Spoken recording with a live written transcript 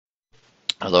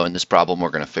Although in this problem, we're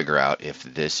going to figure out if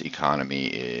this economy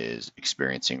is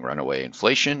experiencing runaway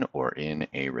inflation or in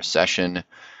a recession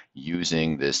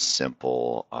using this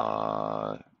simple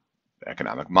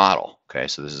economic model. Okay,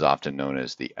 so this is often known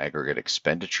as the aggregate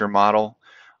expenditure model.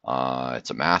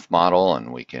 It's a math model,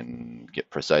 and we can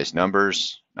get precise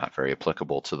numbers. Not very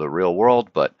applicable to the real world,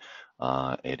 but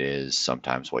it is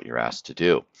sometimes what you're asked to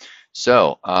do.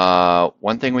 So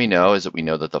one thing we know is that we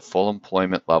know that the full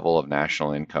employment level of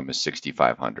national income is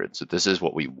 6,500. So this is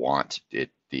what we want the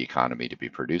economy to be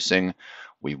producing.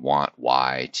 We want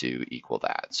Y to equal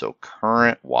that. So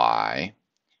current Y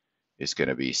is going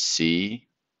to be C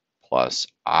plus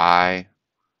I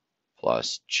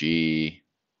plus G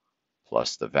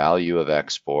plus the value of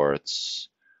exports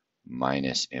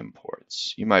minus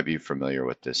imports. You might be familiar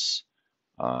with this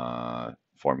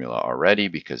formula already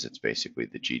because it's basically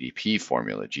the GDP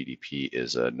formula. GDP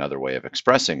is another way of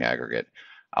expressing aggregate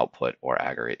output or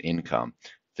aggregate income.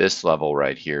 This level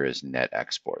right here is net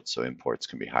exports, so imports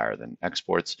can be higher than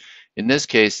exports. In this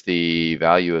case, the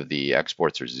value of the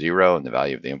exports are 0 and the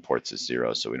value of the imports is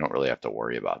 0, so we don't really have to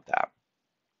worry about that.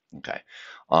 Okay.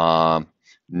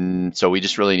 So we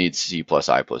just really need C plus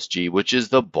I plus G, which is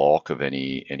the bulk of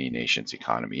any nation's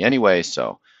economy anyway.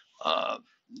 So uh,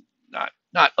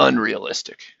 not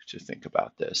unrealistic to think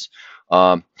about this.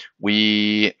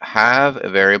 We have a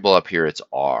variable up here. It's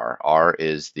R. R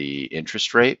is the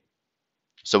interest rate.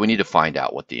 So we need to find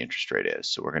out what the interest rate is.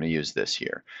 So we're going to use this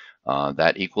here.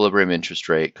 That equilibrium interest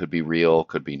rate could be real,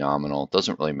 could be nominal. It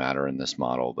doesn't really matter in this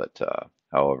model, but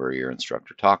however your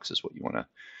instructor talks is what you want to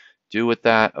do with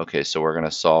that. Okay, so we're going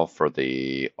to solve for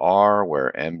the R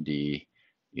where MD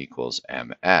equals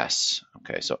MS.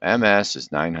 Okay, so MS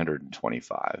is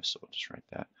 925. So we'll just write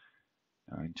that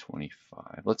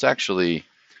 925. Let's actually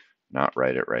not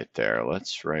write it right there.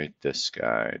 Let's write this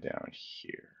guy down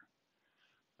here.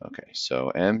 Okay,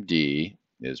 so MD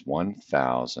is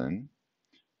 1000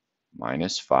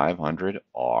 minus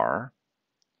 500R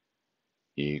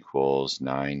equals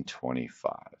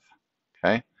 925.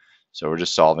 Okay, so we're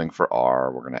just solving for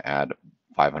R. We're going to add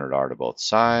 500R to both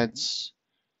sides.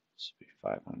 This will be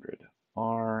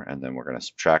 500R, and then we're going to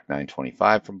subtract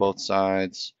 925 from both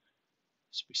sides.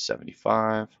 This will be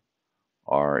 75.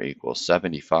 R equals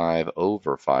 75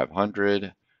 over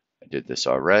 500. I did this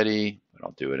already, but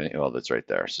I'll do it. Well, that's right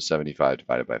there. So 75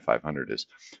 divided by 500 is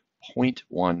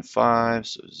 0.15,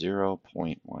 so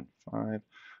 0.15.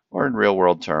 Or in real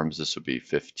world terms, this would be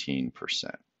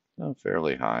 15%. So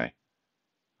fairly high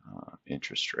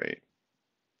interest rate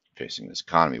facing this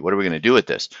economy. What are we going to do with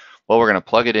this? Well, we're going to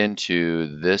plug it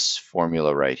into this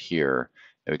formula right here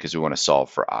because we want to solve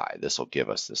for I. This will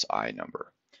give us this I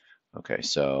number. Okay,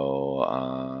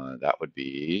 so that would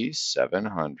be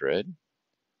 700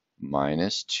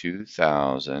 minus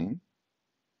 2,000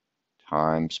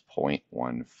 times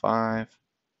 0.15,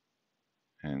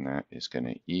 and that is going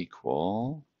to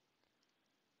equal,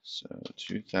 so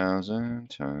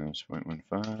 2,000 times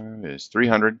 0.15 is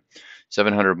 300.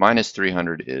 700 minus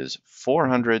 300 is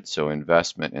 400, so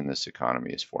investment in this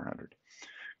economy is 400.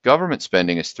 Government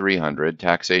spending is 300,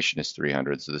 taxation is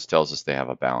 300, so this tells us they have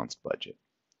a balanced budget.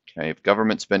 Okay, if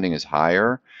government spending is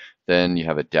higher, then you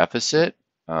have a deficit,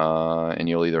 and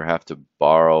you'll either have to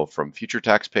borrow from future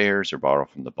taxpayers or borrow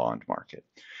from the bond market.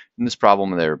 In this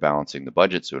problem, they're balancing the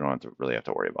budget, so we don't really have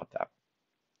to worry about that.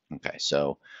 Okay,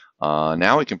 so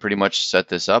now we can pretty much set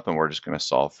this up, and we're just going to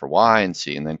solve for y and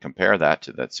see, and then compare that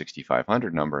to that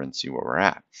 6,500 number and see where we're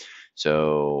at.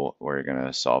 So we're going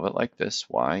to solve it like this: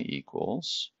 y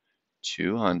equals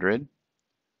 200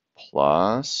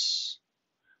 plus.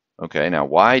 Okay, now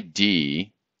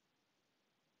YD,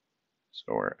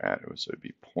 so we're at, so it'd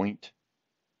be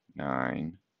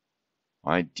 0.9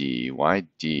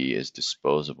 YD is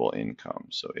disposable income.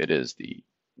 So it is the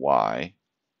Y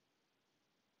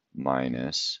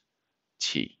minus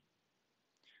T.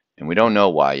 And we don't know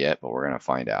Y yet, but we're going to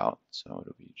find out. So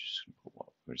it'll be just,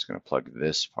 we're just going to plug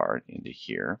this part into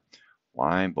here.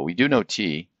 Y, but we do know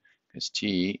T, because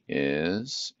T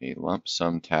is a lump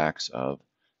sum tax of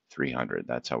 300.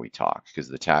 That's how we talk, because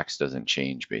the tax doesn't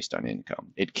change based on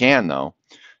income. It can though,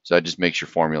 so that just makes your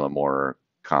formula more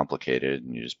complicated,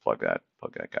 and you just plug that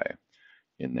guy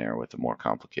in there with a more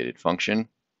complicated function.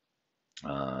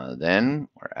 Then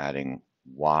we're adding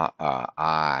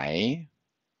I,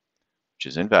 which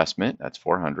is investment. That's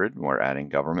 400. And we're adding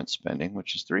government spending,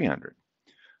 which is 300.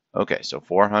 Okay, so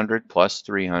 400 plus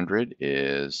 300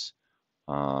 is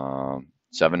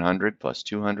 700 plus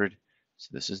 200. So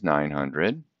this is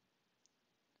 900.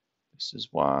 This is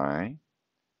y.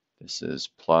 This is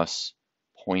plus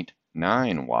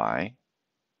 0.9y.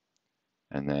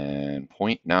 And then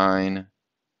 0.9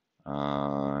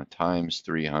 times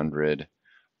 300.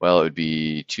 Well, it would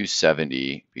be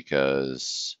 270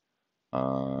 because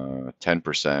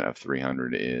 10% of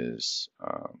 300 is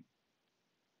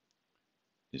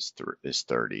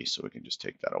 30, so we can just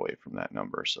take that away from that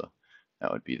number. So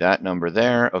that would be that number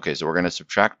there. Okay, so we're going to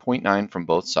subtract 0.9 from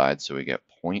both sides, so we get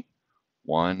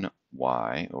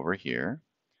 0.1y over here.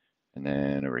 And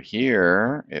then over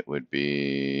here, it would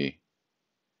be,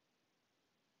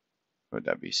 what would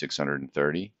that be,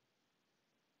 630?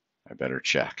 I better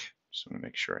check. Just want to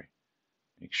make sure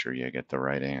you get the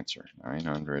right answer.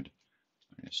 900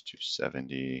 minus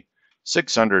 270,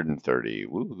 630.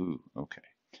 Woohoo. Okay.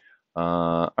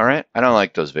 All right. I don't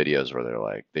like those videos where they're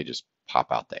like, they just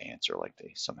pop out the answer like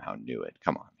they somehow knew it.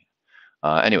 Come on.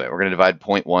 Anyway, we're going to divide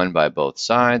 0.1 by both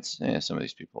sides. Some of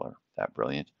these people are that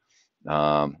brilliant.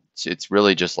 It's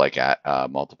really just like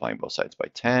multiplying both sides by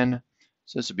 10.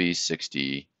 So this would be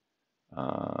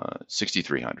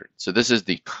 6,300. So this is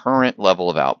the current level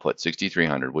of output,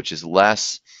 6,300, which is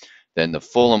less than the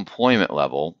full employment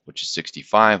level, which is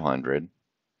 6,500.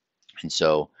 And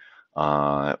so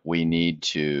we need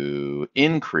to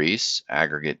increase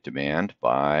aggregate demand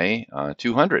by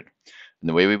 200. And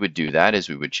the way we would do that is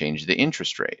we would change the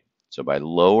interest rate. So by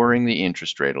lowering the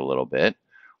interest rate a little bit,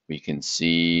 we can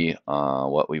see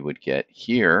what we would get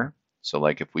here. So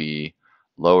like if we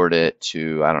lowered it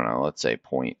to, I don't know, let's say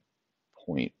 0.1,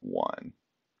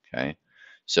 okay?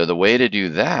 So the way to do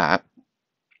that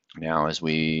now is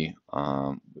we,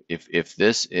 if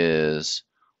this is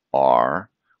R,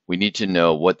 we need to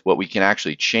know what we can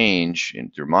actually change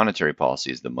through monetary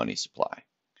policy is the money supply,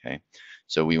 okay?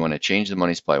 So we want to change the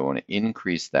money supply. We want to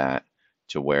increase that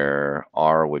to where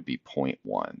R would be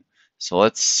 0.1. So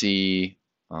let's see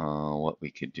what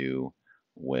we could do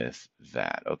with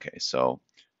that. Okay, so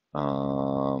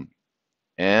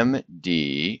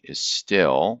MD is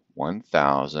still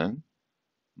 1,000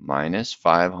 minus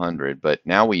 500, but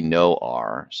now we know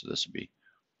R, so this would be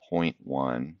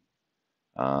 0.1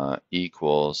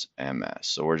 equals MS.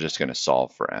 So we're just going to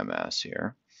solve for MS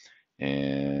here.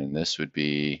 And this would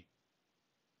be,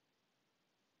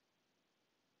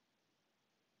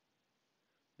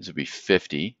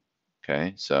 50.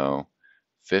 Okay, so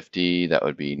 50, that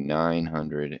would be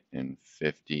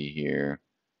 950 here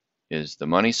is the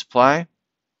money supply.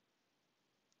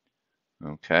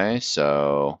 Okay,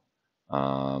 so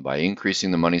by increasing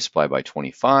the money supply by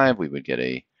 25, we would get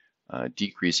a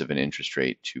decrease of an interest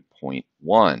rate to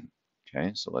 0.1.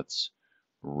 Okay, so let's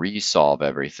resolve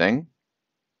everything.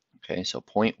 Okay, so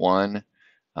 0.1,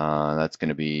 that's going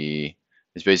to be,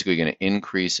 it's basically going to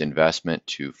increase investment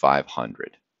to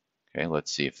 500. Okay,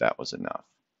 let's see if that was enough.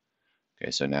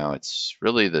 Okay, so now it's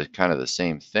really the kind of the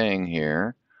same thing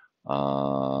here.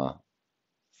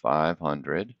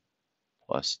 500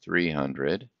 plus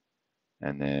 300.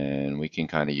 And then we can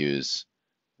kind of use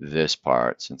this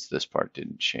part, since this part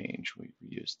didn't change, we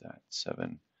use that.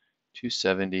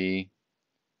 270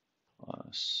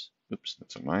 plus, oops,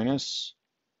 that's a minus,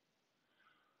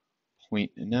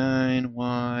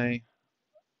 0.9y,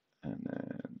 and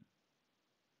then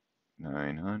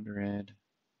 900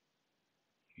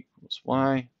 equals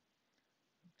y.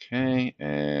 Okay,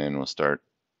 and we'll start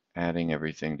adding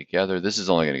everything together. This is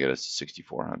only going to get us to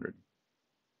 6,400.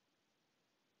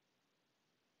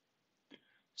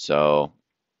 So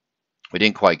we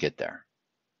didn't quite get there.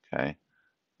 Okay,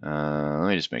 let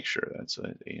me just make sure that's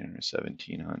 800,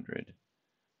 1,700,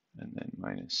 and then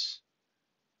minus.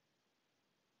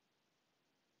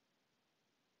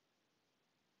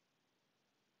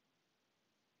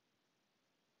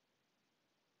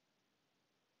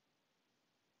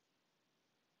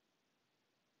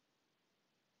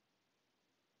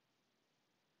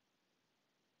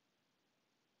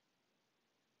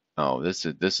 Oh, this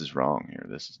is wrong here.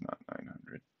 This is not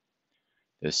 900.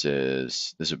 This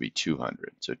would be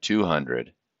 200. So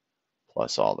 200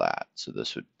 plus all that. So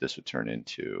this would turn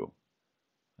into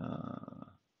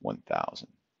 1,000.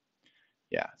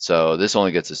 Yeah. So this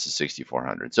only gets us to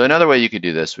 6,400. So another way you could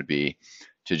do this would be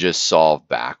to just solve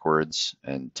backwards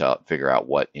and to figure out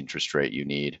what interest rate you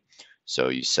need. So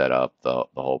you set up the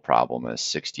whole problem as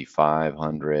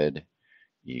 6,500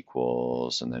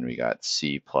 equals, and then we got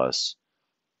C plus,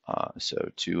 so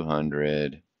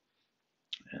 200,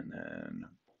 and then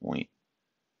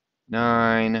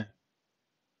 0.9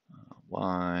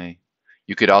 y.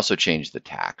 You could also change the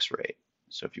tax rate.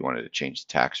 So if you wanted to change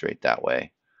the tax rate that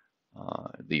way,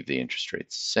 leave the interest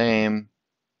rates the same.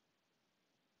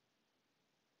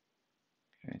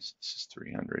 Okay, so this is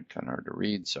 300, kind of hard to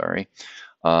read, sorry.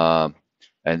 And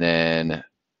then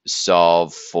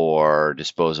solve for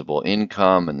disposable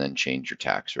income and then change your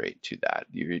tax rate to that.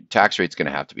 Your tax rate's going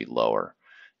to have to be lower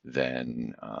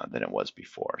than it was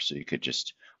before. So you could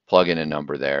just plug in a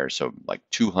number there. So like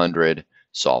 200,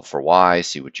 solve for y,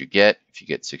 see what you get. If you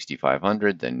get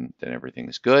 6,500, then everything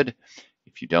is good.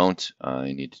 If you don't,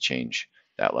 you need to change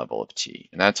that level of t.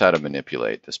 And that's how to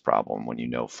manipulate this problem when you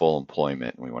know full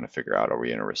employment and we want to figure out, are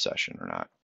we in a recession or not.